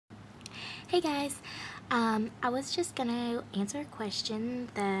Hey guys, I was just gonna answer a question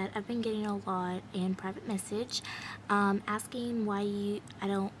that I've been getting a lot in private message, asking why I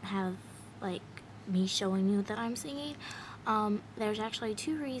don't have like me showing you that I'm singing. There's actually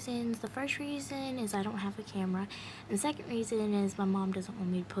two reasons. The first reason is I don't have a camera, and the second reason is my mom doesn't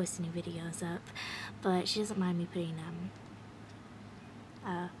want me to post any videos up, but she doesn't mind me putting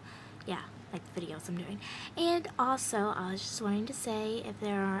yeah, like the videos I'm doing. And also, I was just wanting to say, if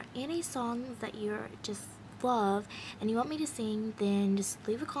there are any songs that you're just love and you want me to sing, then just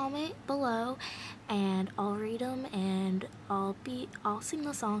leave a comment below and I'll read them, and I'll sing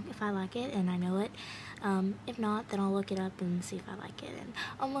the song if I like it and I know it. If not, then I'll look it up and see if I like it, and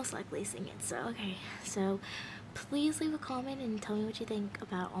I'll most likely sing it. So okay, so please leave a comment and tell me what you think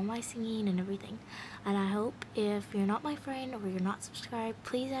about all my singing and everything. And I hope, if you're not my friend or you're not subscribed,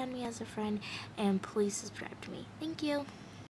 please add me as a friend and please subscribe to me. Thank you.